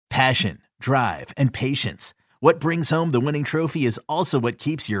Passion, drive, and patience. What brings home the winning trophy is also what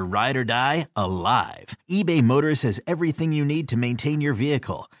keeps your ride or die alive. eBay Motors has everything you need to maintain your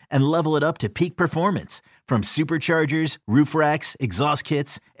vehicle and level it up to peak performance, from superchargers, roof racks, exhaust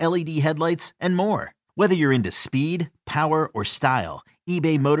kits, LED headlights, and more. Whether you're into speed, power, or style,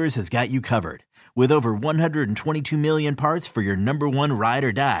 eBay Motors has got you covered. With over 122 million parts for your number one ride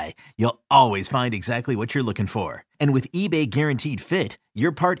or die, you'll always find exactly what you're looking for. And with eBay Guaranteed Fit,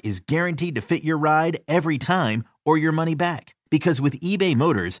 your part is guaranteed to fit your ride every time or your money back. Because with eBay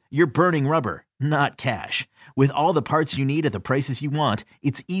Motors, you're burning rubber, not cash. With all the parts you need at the prices you want,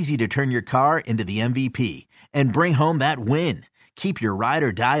 it's easy to turn your car into the MVP and bring home that win. Keep your ride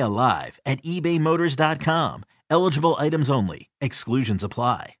or die alive at ebaymotors.com. Eligible items only. Exclusions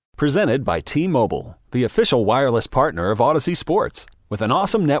apply. Presented by T-Mobile, the official wireless partner of Odyssey Sports. With an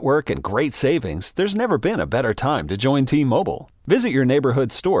awesome network and great savings, there's never been a better time to join T-Mobile. Visit your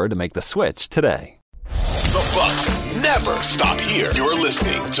neighborhood store to make the switch today. The Bucks never stop here. You're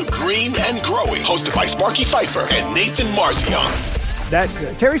listening to Green and Growing, hosted by Sparky Pfeiffer and Nathan Marzion. That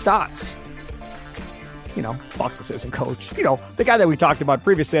Terry Stotts, Bucks assistant coach, the guy that we talked about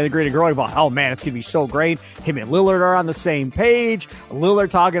previously on the Green and Growing about, oh man, it's going to be so great. Him and Lillard are on the same page. Lillard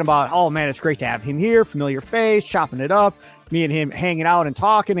talking about, oh man, it's great to have him here, familiar face, chopping it up. Me and him hanging out and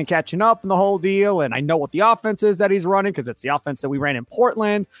talking and catching up and the whole deal. And I know what the offense is that he's running because it's the offense that we ran in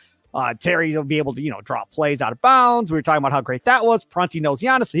Portland. Terry will be able to, drop plays out of bounds. We were talking about how great that was. Prunty knows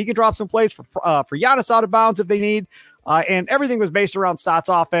Giannis, so he can drop some plays for Giannis out of bounds if they need. And everything was based around Stotts'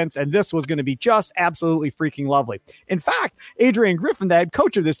 offense, and this was going to be just absolutely freaking lovely. In fact, Adrian Griffin, the head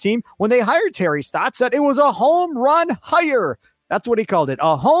coach of this team, when they hired Terry Stotts, said it was a home run hire. That's what he called it,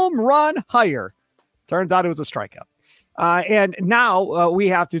 a home run hire. Turns out it was a strikeout. And now we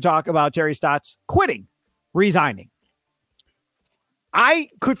have to talk about Terry Stotts quitting, resigning. I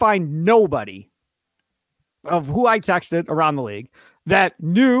could find nobody of who I texted around the league that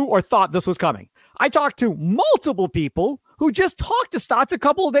knew or thought this was coming. I talked to multiple people who just talked to Stotts a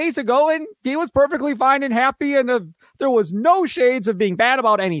couple of days ago, and he was perfectly fine and happy, and there was no shades of being bad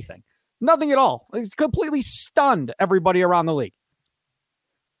about anything. Nothing at all. It's completely stunned everybody around the league.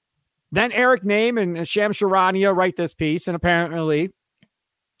 Then Eric Name and Sham Charania write this piece, and apparently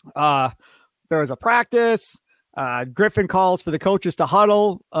there was a practice. Griffin calls for the coaches to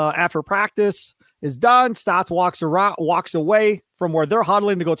huddle after practice is done. Stotts walks away from where they're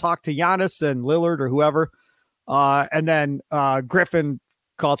huddling to go talk to Giannis and Lillard or whoever. And then Griffin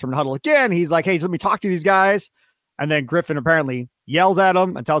calls from the huddle again. He's like, hey, let me talk to these guys. And then Griffin apparently yells at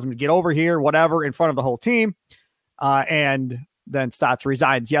him and tells him to get over here, whatever, in front of the whole team. And then Stotts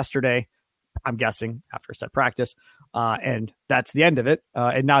resigns yesterday, I'm guessing, after said practice. And that's the end of it.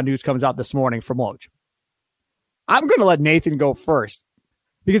 And now news comes out this morning from Woj. I'm going to let Nathan go first,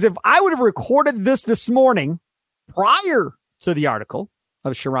 because if I would have recorded this morning prior to the article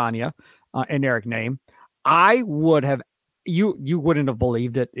of Charania and Eric Name, I would have, you wouldn't have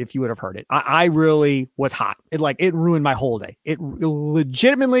believed it if you would have heard it. I really was hot. It ruined my whole day. It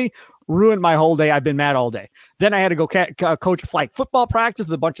legitimately ruined my whole day. I've been mad all day. Then I had to go coach a flag football practice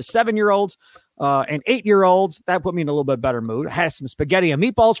with a bunch of 7-year-olds and 8-year-olds. That put me in a little bit better mood. I had some spaghetti and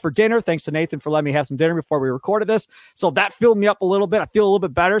meatballs for dinner. Thanks to Nathan for letting me have some dinner before we recorded this. So that filled me up a little bit. I feel a little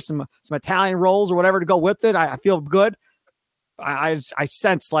bit better. Some Italian rolls or whatever to go with it. I feel good. I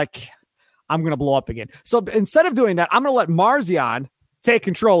sense like I'm going to blow up again. So instead of doing that, I'm going to let Marzion take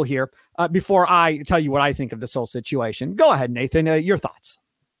control here before I tell you what I think of this whole situation. Go ahead, Nathan. Your thoughts.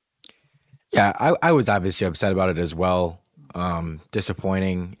 Yeah, I was obviously upset about it as well.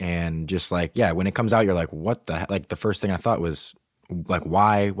 Disappointing, and just when it comes out, you're like, what the heck? The first thing I thought was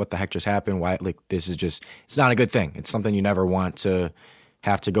why? What the heck just happened? Why? This is just, it's not a good thing. It's something you never want to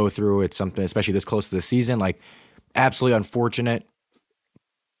have to go through. It's something, especially this close to the season, absolutely unfortunate.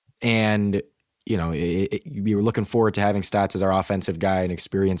 And we were looking forward to having Stotts as our offensive guy, an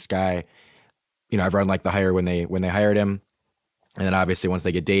experienced guy. Everyone liked the hire when they hired him, and then obviously once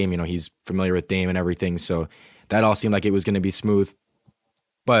they get Dame, he's familiar with Dame and everything, so that all seemed like it was going to be smooth.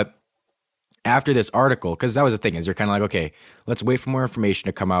 But after this article, because that was the thing, is you're kind of like, okay, let's wait for more information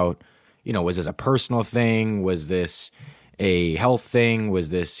to come out. Was this a personal thing? Was this a health thing? Was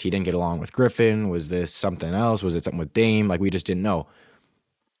this he didn't get along with Griffin? Was this something else? Was it something with Dame? We just didn't know.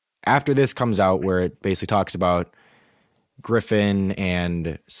 After this comes out, where it basically talks about Griffin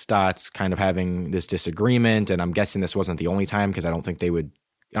and Stotts kind of having this disagreement, and I'm guessing this wasn't the only time, because I don't think he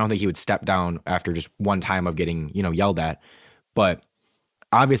would step down after just one time of getting, yelled at. But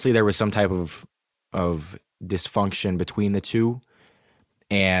obviously there was some type of dysfunction between the two.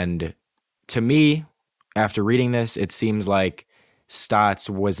 And to me, after reading this, it seems like Stotts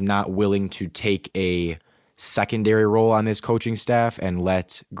was not willing to take a secondary role on this coaching staff and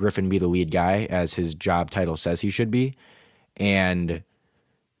let Griffin be the lead guy, as his job title says he should be. And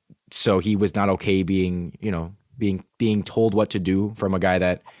so he was not okay being told what to do from a guy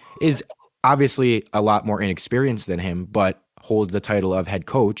that is obviously a lot more inexperienced than him, but holds the title of head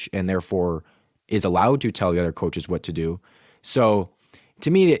coach and therefore is allowed to tell the other coaches what to do. So to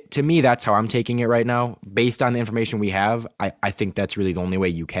me, that's how I'm taking it right now. Based on the information we have, I think that's really the only way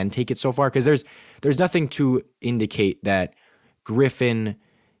you can take it so far, because there's nothing to indicate that Griffin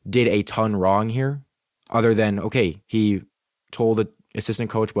did a ton wrong here, other than, okay, he told the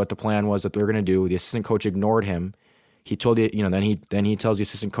assistant coach what the plan was that they were going to do. The assistant coach ignored him. He told then he tells the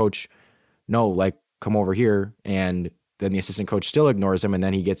assistant coach, no, like, come over here, and then the assistant coach still ignores him, and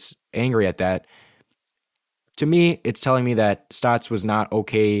then he gets angry at that. To me, it's telling me that Stotts was not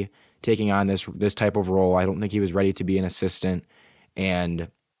okay taking on this type of role. I don't think he was ready to be an assistant. And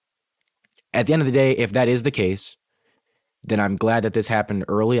at the end of the day, if that is the case, then I'm glad that this happened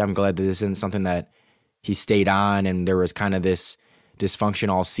early. I'm glad that this isn't something that he stayed on and there was kind of this dysfunction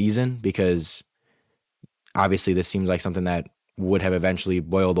all season, because obviously this seems like something that would have eventually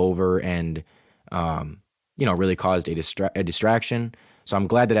boiled over and really caused a distraction. So I'm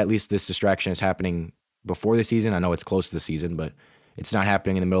glad that at least this distraction is happening before the season. I know it's close to the season, but it's not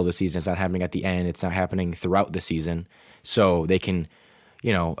happening in the middle of the season. It's not happening at the end. It's not happening throughout the season. So they can,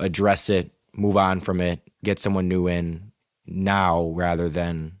 address it, move on from it, get someone new in now rather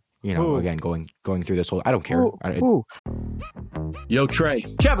than, again, going through this whole, I don't care. Yo, Trey.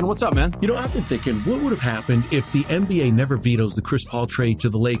 Kevin, what's up, man? I've been thinking, what would have happened if the NBA never vetoes the Chris Paul trade to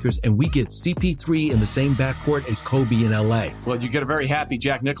the Lakers and we get CP3 in the same backcourt as Kobe in LA? Well, you get a very happy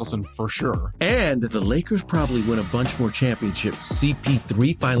Jack Nicholson for sure. And the Lakers probably win a bunch more championships.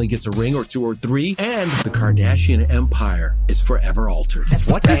 CP3 finally gets a ring or 2 or 3, and the Kardashian empire is forever altered.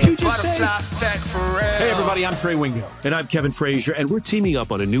 What did you just say? Hey, everybody, I'm Trey Wingo. And I'm Kevin Frazier, and we're teaming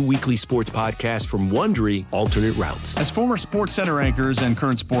up on a new weekly sports podcast from Wondery, Alternate Routes. As former Sports Center anchors and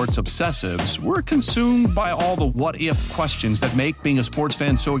current sports obsessives, we're consumed by all the what-if questions that make being a sports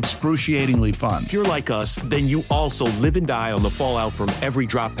fan so excruciatingly fun. If you're like us, then you also live and die on the fallout from every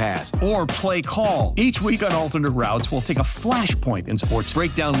drop pass. Or play call. Each week on Alternate Routes, we'll take a flashpoint in sports,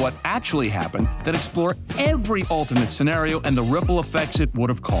 break down what actually happened, then explore every alternate scenario and the ripple effects it would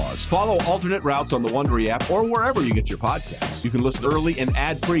have caused. Follow Alternate Routes on the Wondery app or wherever you get your podcasts. You can listen early and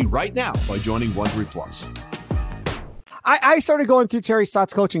ad-free right now by joining Wondery Plus. I started going through Terry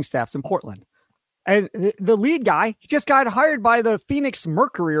Stotts' coaching staffs in Portland. And the lead guy, he just got hired by the Phoenix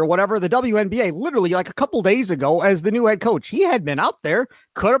Mercury or whatever, the WNBA, literally like a couple days ago as the new head coach. He had been out there,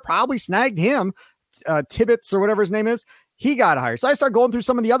 could have probably snagged him, Tibbetts or whatever his name is. He got hired. So I started going through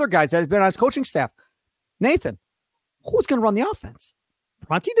some of the other guys that have been on his coaching staff. Nathan, who's going to run the offense?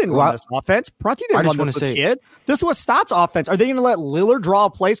 Prunty didn't run this offense. Prunty didn't run this with kid. This was Stotts' offense. Are they going to let Lillard draw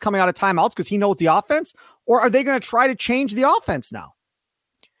plays coming out of timeouts because he knows the offense? Or are they going to try to change the offense now?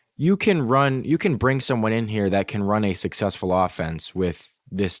 You can bring someone in here that can run a successful offense with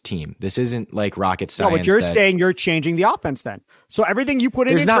this team. This isn't like rocket science. No, but you're saying you're changing the offense then. So everything you put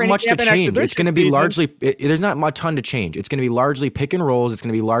in, there's not much to change. It's going to be largely, there's not a ton to change. It's going to be largely pick and rolls. It's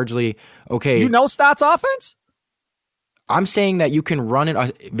going to be largely, okay. You know Stotts' offense? I'm saying that you can run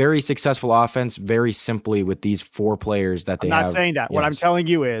a very successful offense very simply with these 4 players that they have. I'm not saying that. Yes. What I'm telling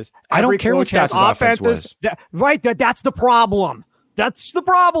you is, I don't care what Stotts' offense was. That's the problem. That's the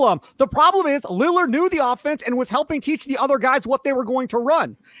problem. The problem is Lillard knew the offense and was helping teach the other guys what they were going to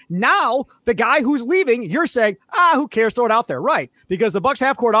run. Now, the guy who's leaving, you're saying, who cares? Throw it out there. Right. Because the Bucks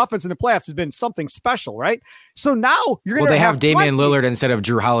half-court offense in the playoffs has been something special, right? So now you're going to they have Damian Lillard instead of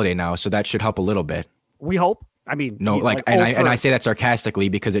Drew Holiday now, so that should help a little bit. We hope. I mean, no, I say that sarcastically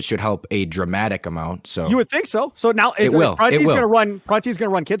because it should help a dramatic amount. So you would think so. So now Prunty's going to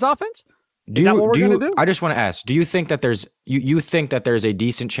run kids offense. Is that what we're going to do? I just want to ask, do you think that there's you think that there's a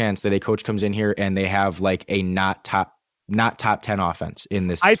decent chance that a coach comes in here and they have like a not top 10 offense in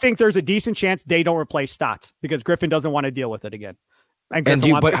this? I think there's a decent chance they don't replace Stotts because Griffin doesn't want to deal with it again. And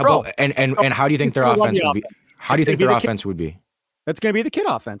how do you think their offense would be? How do you think their offense would be? It's going to be the kid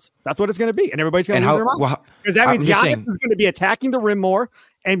offense. That's what it's going to be. And everybody's going to lose their mind. Because that means Giannis is going to be attacking the rim more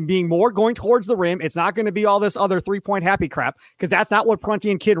and being more going towards the rim. It's not going to be all this other 3-point happy crap because that's not what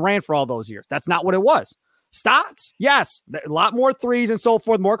Prunty and Kidd ran for all those years. That's not what it was. Stotts, yes, a lot more threes and so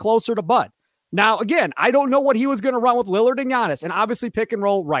forth, more closer to Bud. Now, again, I don't know what he was going to run with Lillard and Giannis, and obviously pick and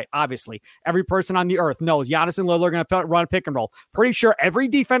roll, right, obviously. Every person on the earth knows Giannis and Lillard are going to run pick and roll. Pretty sure every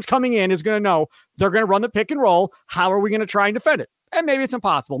defense coming in is going to know they're going to run the pick and roll. How are we going to try and defend it? And maybe it's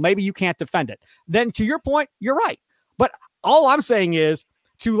impossible. Maybe you can't defend it. Then to your point, you're right. But All I'm saying is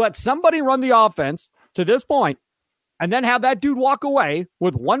to let somebody run the offense to this point and then have that dude walk away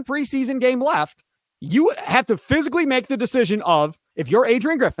with one preseason game left. You have to physically make the decision of, if you're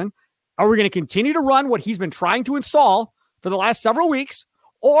Adrian Griffin, are we going to continue to run what he's been trying to install for the last several weeks,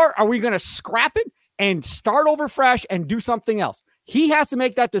 or are we going to scrap it and start over fresh and do something else? He has to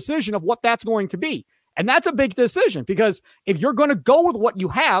make that decision of what that's going to be. And that's a big decision, because if you're going to go with what you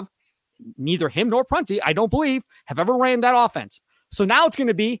have, neither him nor Prunty, I don't believe, have ever ran that offense. So now it's going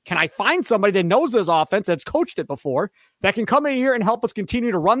to be, can I find somebody that knows this offense, that's coached it before, that can come in here and help us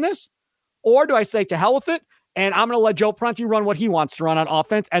continue to run this? Or do I say to hell with it, and I'm going to let Joe Prunty run what he wants to run on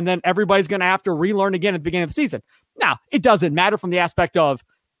offense, and then everybody's going to have to relearn again at the beginning of the season? Now, it doesn't matter from the aspect of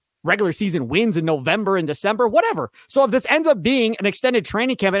regular season wins in November and December, whatever. So if this ends up being an extended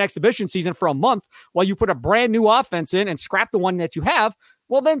training camp and exhibition season for a month while you put a brand new offense in and scrap the one that you have,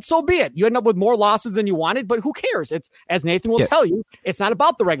 well, then so be it. You end up with more losses than you wanted, but who cares? It's, as Nathan will tell you, it's not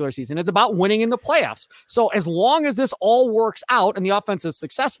about the regular season. It's about winning in the playoffs. So as long as this all works out and the offense is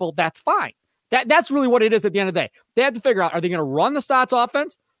successful, that's fine. That's really what it is at the end of the day. They have to figure out, are they going to run the Stotts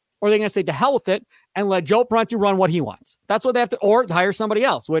offense, or are they going to say to hell with it and let Joe Prunty run what he wants? That's what they have to, or hire somebody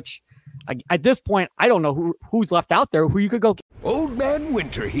else, which at this point, I don't know who's left out there, who you could go. Old Man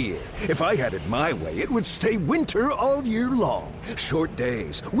Winter here. If I had it my way, it would stay winter all year long. Short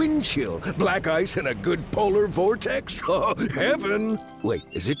days, wind chill, black ice, and a good polar vortex. Oh, heaven. Wait,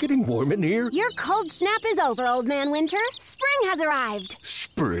 is it getting warm in here? Your cold snap is over, Old Man Winter. Spring has arrived.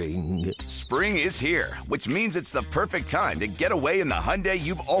 Spring. Spring is here, which means it's the perfect time to get away in the Hyundai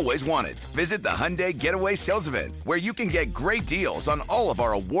you've always wanted. Visit the Hyundai Getaway Sales Event, where you can get great deals on all of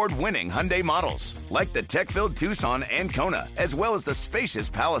our award-winning Hyundai models, like the tech-filled Tucson and Kona, as well as the spacious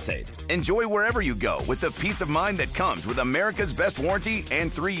Palisade. Enjoy wherever you go with the peace of mind that comes with America's best warranty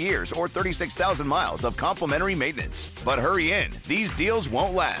and 3 years or 36,000 miles of complimentary maintenance. But hurry in, these deals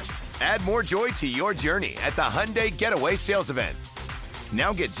won't last. Add more joy to your journey at the Hyundai Getaway Sales Event.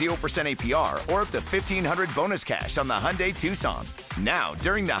 Now get 0% APR or up to $1,500 bonus cash on the Hyundai Tucson. Now,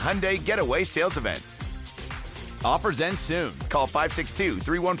 during the Hyundai Getaway Sales Event. Offers end soon. Call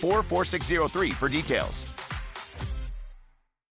 562-314-4603 for details.